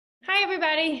Hi,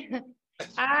 everybody.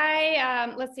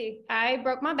 Let's see, I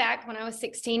broke my back when I was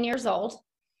 16 years old,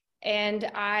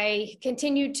 and I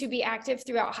continued to be active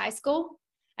throughout high school.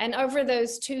 And over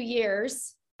those 2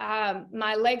 years,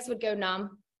 my legs would go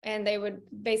numb and they would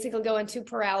basically go into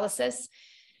paralysis.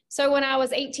 So when I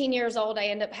was 18 years old, I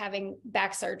ended up having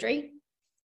back surgery.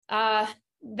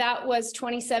 That was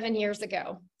 27 years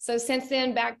ago. So since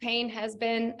then, back pain has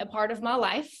been a part of my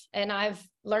life, and I've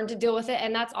learned to deal with it,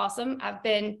 and that's awesome. I've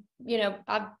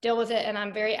dealt with it, and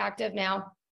I'm very active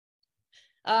now.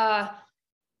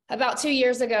 About 2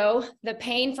 years ago, the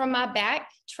pain from my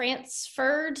back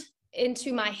transferred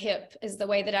into my hip, is the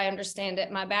way that I understand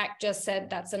it. My back just said,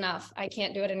 that's enough. I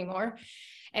can't do it anymore.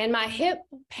 And my hip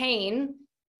pain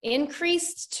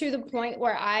increased to the point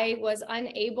where I was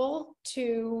unable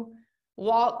to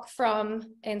walk from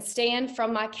and stand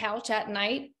from my couch at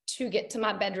night to get to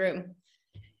my bedroom.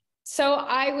 So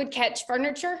I would catch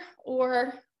furniture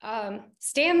or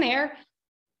stand there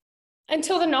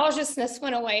until the nauseousness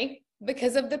went away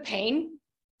because of the pain.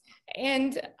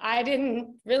 And I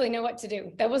didn't really know what to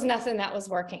do. There was nothing that was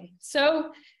working.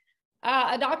 So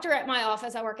a doctor at my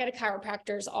office, I work at a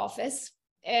chiropractor's office,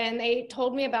 and they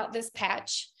told me about this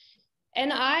patch.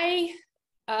 And I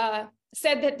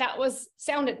said that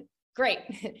sounded great.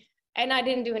 And I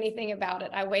didn't do anything about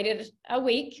it. I waited a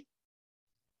week,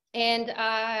 and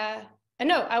I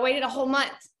waited a whole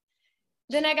month.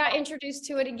 Then I got introduced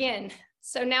to it again.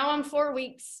 So now I'm 4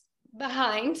 weeks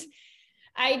behind.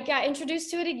 I got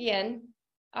introduced to it again.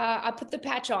 I put the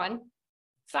patch on.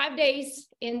 5 days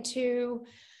into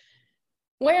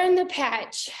wearing the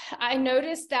patch, I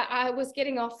noticed that I was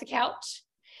getting off the couch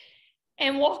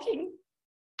and walking.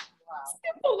 Wow.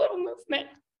 Simple little movement.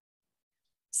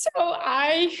 So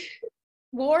I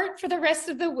wore it for the rest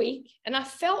of the week, and I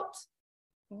felt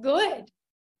good.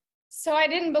 So I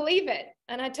didn't believe it,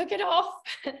 and I took it off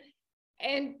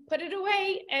and put it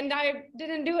away, and I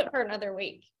didn't do it for another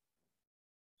week.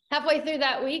 Halfway through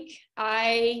that week,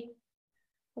 I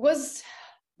was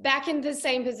back in the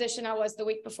same position I was the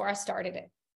week before I started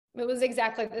it. It was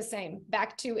exactly the same,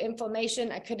 back to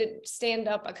inflammation. I couldn't stand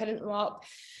up, I couldn't walk.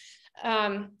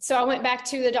 So I went back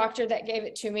to the doctor that gave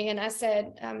it to me, and I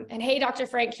said, and hey, Dr.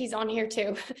 Frank, he's on here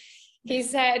too. He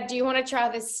said, do you want to try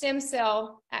this stem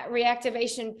cell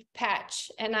reactivation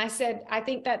patch? And I said,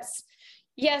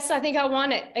 yes, I think I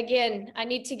want it again. I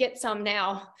need to get some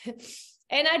now.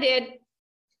 And I did.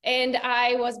 And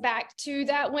I was back to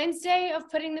that Wednesday of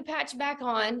putting the patch back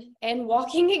on and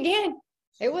walking again.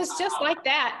 It was just like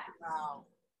that. Wow.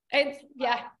 And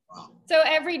yeah. So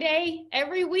every day,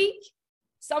 every week,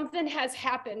 something has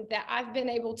happened that I've been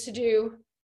able to do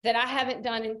that I haven't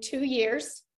done in 2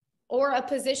 years, or a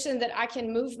position that I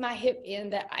can move my hip in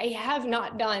that I have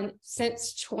not done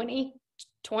since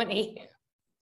 2020.